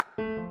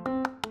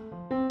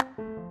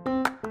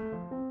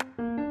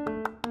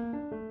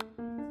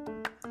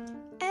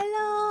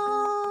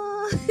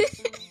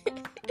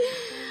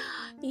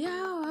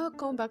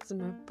Welcome back to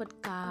my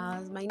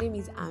podcast. My name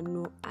is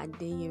Anu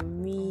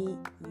Adeyemi,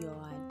 your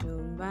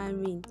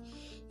Adonvamin.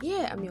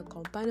 I'm your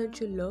companion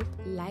to love,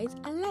 light,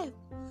 and life.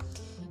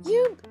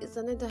 It's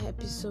another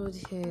episode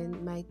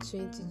in my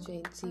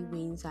 2020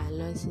 wins and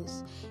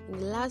losses. In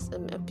the last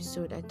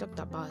episode, I talked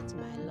about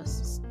my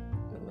losses.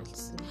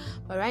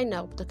 But right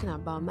now, we're talking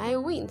about my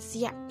wins.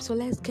 So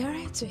let's get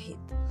right to it.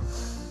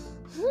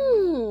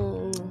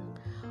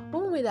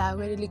 One way that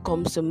really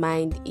comes to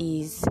mind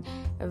is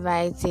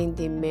writing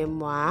my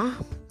memoir,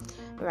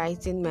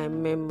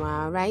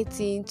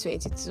 writing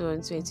 22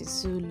 and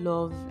 22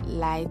 love,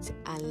 light,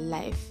 and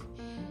life.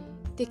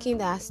 Taking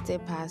that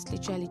step has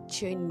literally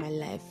changed my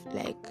life.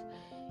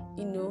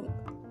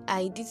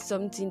 I did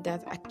something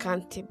that I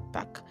can't take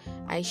back.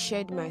 I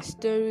shared my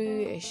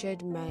story, I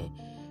shared my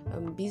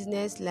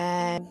business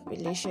life,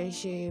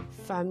 relationship,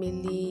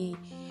 family,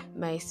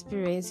 my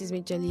experiences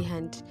majorly,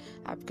 and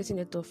I've gotten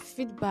a lot of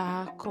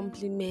feedback,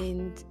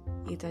 compliment.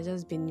 It has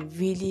just been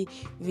really,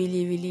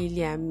 really, really,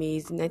 really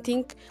amazing. I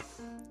think,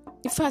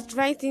 in fact,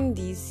 writing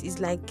this is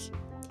like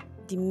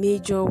the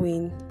major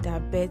win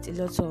that bet a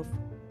lot of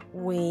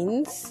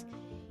wins,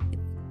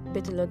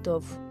 bet a lot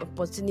of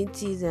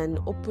opportunities, and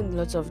opened a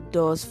lot of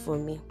doors for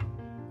me.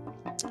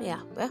 I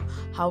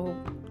will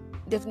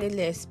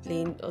definitely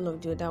explain all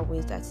of the other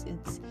ways that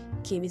it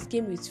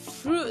came with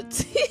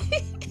fruit.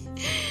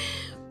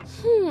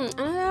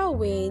 Another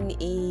win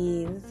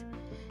is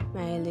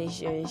my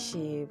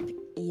relationship.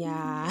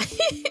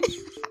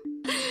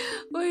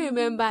 We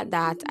remember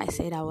that I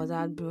said I was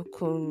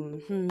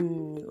heartbroken.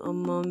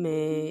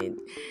 Moment.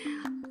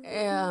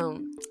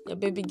 Your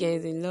baby girl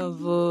is in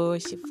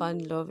love. She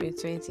found love in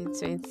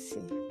 2020.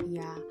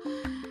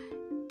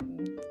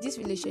 This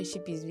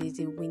relationship is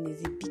a win.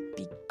 Is a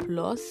big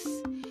plus.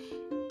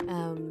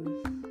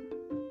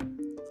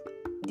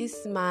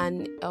 This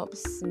man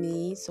helps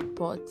me,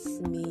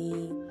 supports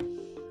me.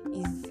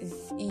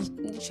 He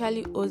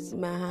literally holds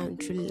my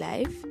hand through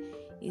life.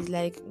 It's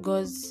like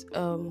God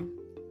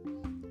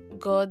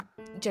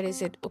literally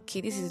said,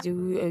 okay, this is the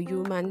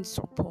human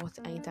support,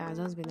 and it has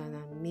just been an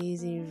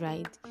amazing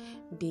ride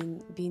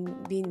being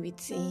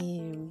with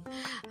him.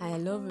 I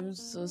love him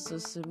so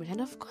much,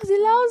 and of course he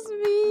loves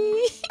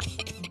me.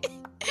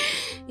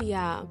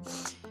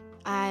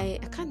 I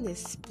can't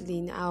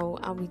explain how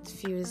it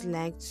feels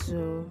like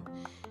to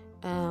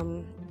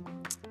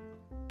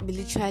be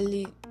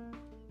literally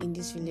in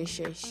this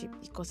relationship,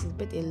 because it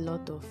bet a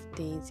lot of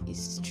things. It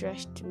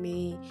stretched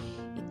me,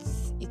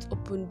 it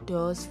opened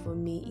doors for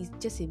me. It's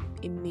just a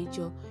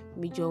major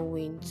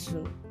win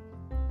too.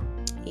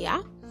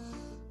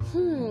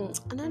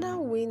 Another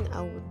win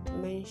I would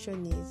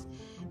mention is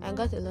I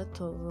got a lot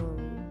of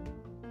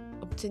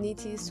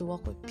opportunities to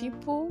work with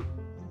people.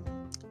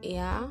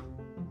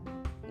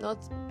 Not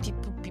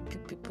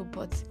people,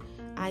 but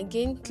I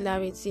gained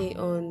clarity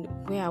on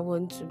where I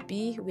want to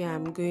be, where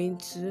I'm going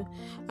to.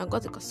 I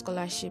got a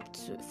scholarship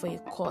for a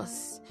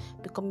course,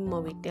 becoming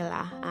more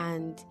retailer,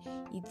 and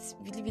it's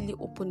really, really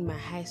opened my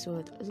eyes. So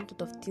a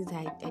lot of things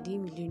I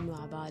didn't really know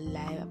about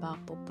life,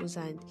 about purpose,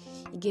 and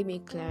it gave me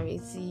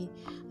clarity.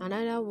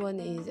 Another one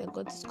is I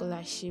got a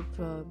scholarship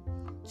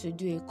to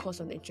do a course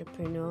on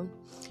entrepreneur.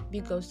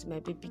 Big ups to my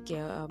baby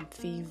girl,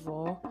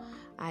 Favor.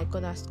 I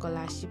got a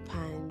scholarship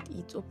and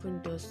it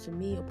opened doors to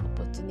me,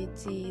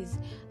 opportunities.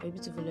 I'm able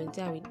to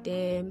volunteer with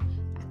them.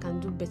 I can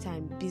do better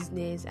in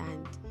business,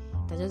 and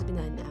it has just been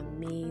an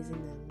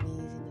amazing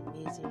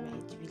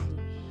ride,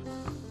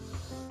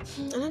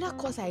 really. Another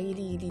course I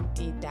really, really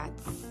did that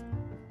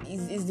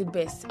is the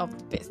best of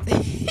the best.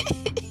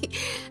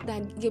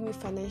 That gave me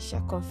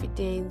financial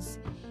confidence.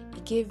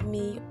 It gave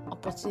me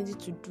opportunity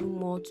to do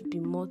more, to be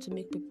more, to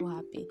make people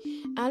happy.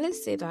 And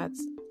let's say that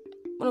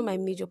one of my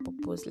major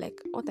purpose,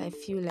 like what I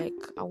feel like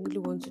I really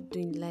want to do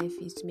in life,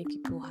 is to make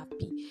people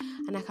happy.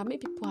 And I can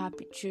make people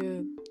happy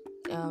through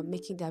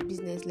making their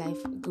business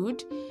life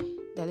good,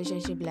 their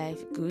relationship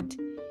life good,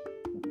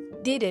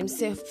 they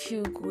themselves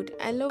feel good.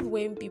 I love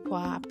when people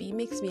are happy. It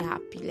makes me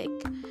happy.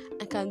 Like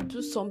I can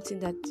do something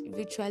that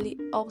virtually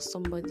helps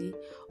somebody,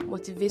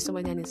 motivates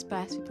somebody, and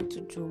inspires people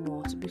to do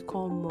more, to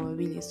become more,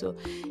 really. So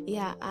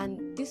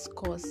and this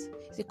course,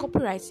 it's a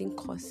copywriting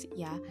course.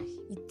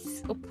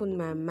 It's opened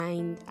my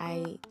mind.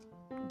 I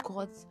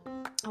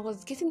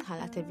was getting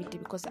alert every day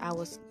because I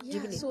was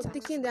giving it. So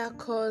taking that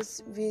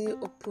course really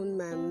opened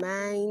my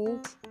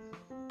mind.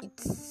 It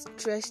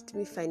stretched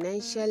me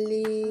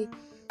financially,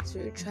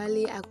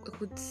 spiritually. I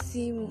could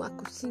see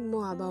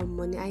more about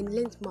money. I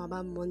learned more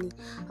about money,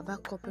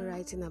 about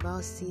copywriting,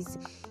 about sales.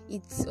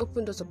 It's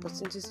opened those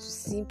opportunities to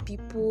see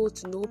people,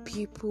 to know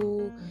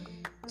people,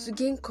 to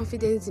gain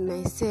confidence in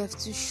myself,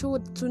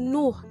 to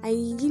know. I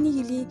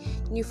really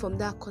knew from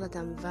that course that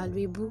I'm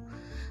valuable.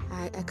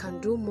 I can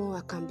do more.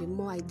 I can be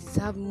more. I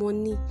deserve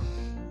money.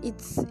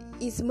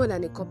 It's more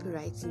than a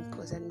copywriting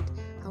course, and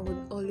I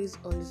would always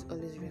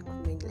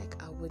recommend.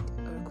 I would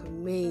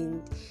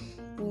recommend,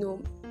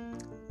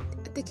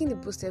 taking the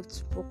bold step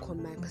to work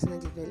on my personal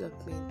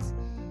development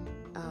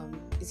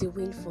is a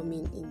win for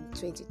me in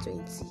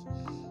 2020.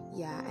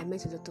 Yeah, I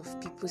met a lot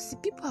of people. See,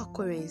 people are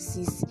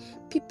currencies.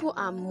 People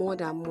are more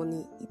than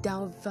money. They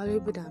are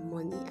valuable than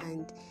money.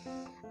 And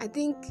I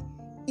think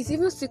it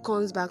even still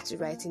comes back to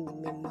writing the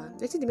memoir.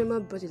 Writing the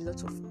memoir brought a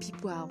lot of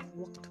people I've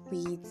worked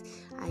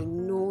with. I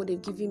know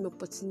they've given me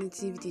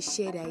opportunity. They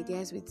shared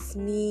ideas with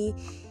me.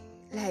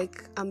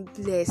 Like, I'm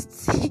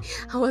blessed.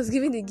 I was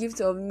given the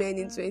gift of men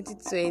in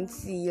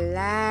 2020.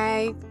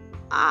 Like,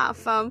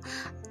 fam.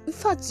 In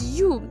fact,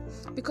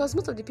 because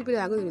most of the people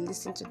that are going to be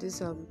listening to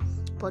this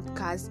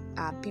podcast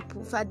are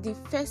people. In fact, the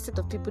first set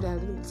of people that are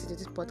going to be listening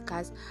to this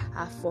podcast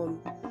are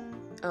from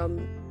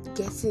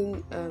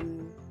getting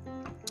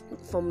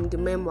from the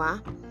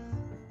memoir.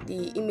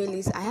 The email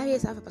is I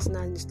have a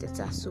personal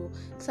newsletter, so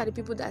these are the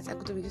people that are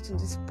going to be using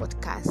this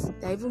podcast.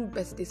 They even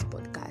best this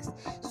podcast,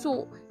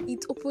 so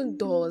it opened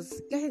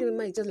doors. Getting the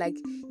memoir is just like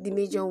the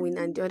major win,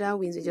 and the other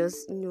wins are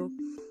just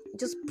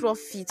just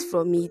profit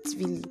from it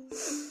really.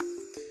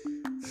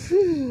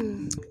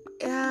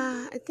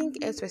 Yeah, I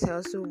think Express I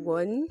also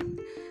won.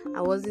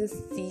 I wasn't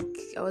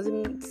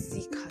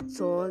sick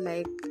at all.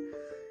 Like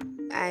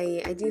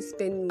I didn't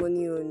spend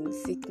money on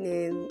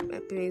sickness. My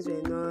parents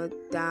were not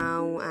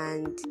down,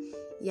 and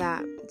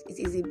yeah, it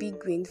is a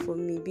big win for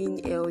me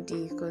being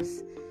healthy.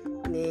 Because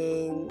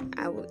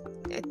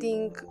I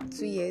think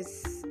 3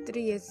 years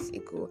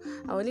ago,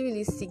 I was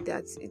really sick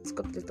that it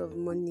cost a lot of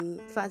money.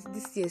 In fact,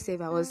 this year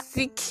I was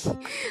sick.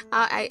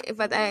 I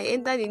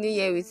entered the new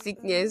year with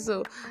sickness,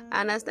 so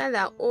I understand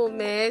that. Oh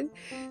man,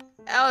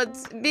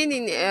 being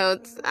in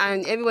health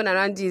and everyone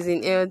around you is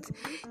in health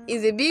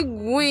is a big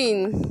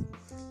win.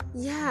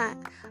 Yeah.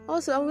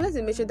 Also, I would like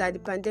to mention that the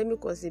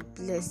pandemic was a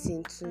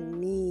blessing to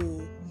me.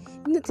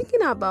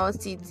 Thinking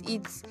about it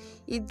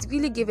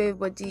really gave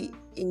everybody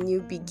a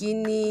new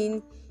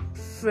beginning,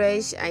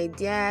 fresh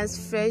ideas,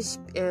 fresh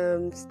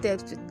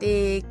steps to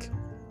take,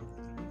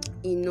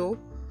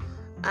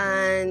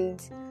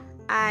 and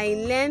I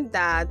learned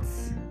that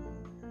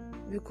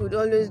we could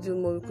always do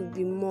more, we could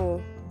be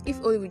more,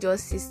 if only we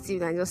just sit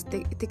still and just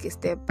take a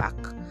step back.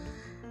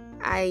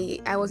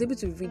 I was able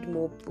to read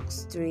more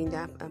books during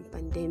that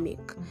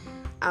pandemic.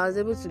 I was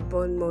able to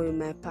bond more with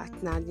my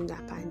partner during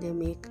that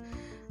pandemic.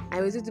 I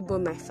was able to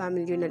bond my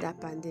family during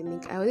that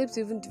pandemic. I was able to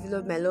even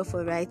develop my love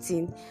for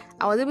writing.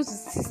 I was able to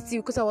sit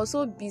still because I was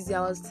so busy.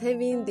 I was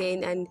serving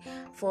then, and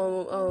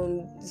from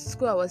the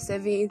school I was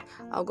serving,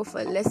 I'll go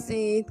for a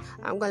lesson.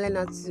 I'm gonna learn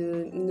how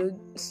to,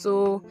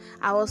 so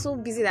I was so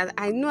busy that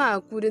I know I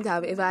couldn't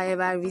have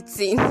ever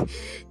written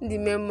the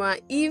memoir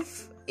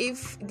if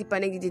the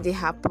pandemic didn't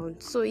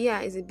happen. So yeah,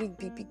 it's a big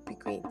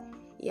win.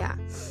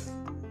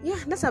 Yeah,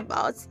 that's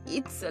about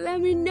it. So let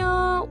me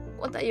know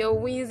what are your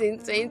wins in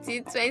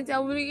 2020. I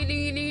would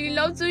really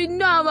love to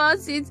know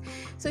about it.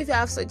 So if you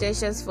have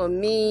suggestions for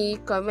me,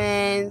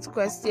 comments,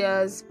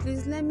 questions,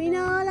 please let me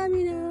know.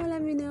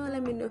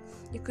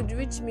 You could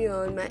reach me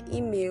on my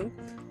email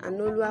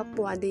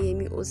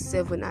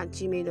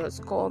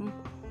anoluapoadeyemi07@gmail.com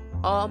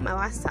or my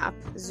WhatsApp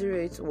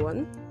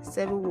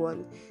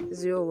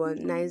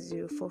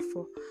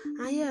 081-7101-9044.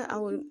 And yeah, I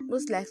will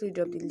most likely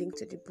drop the link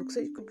to the book so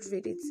you could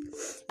read it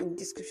in the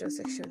description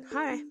section.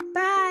 Alright,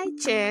 bye,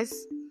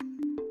 cheers.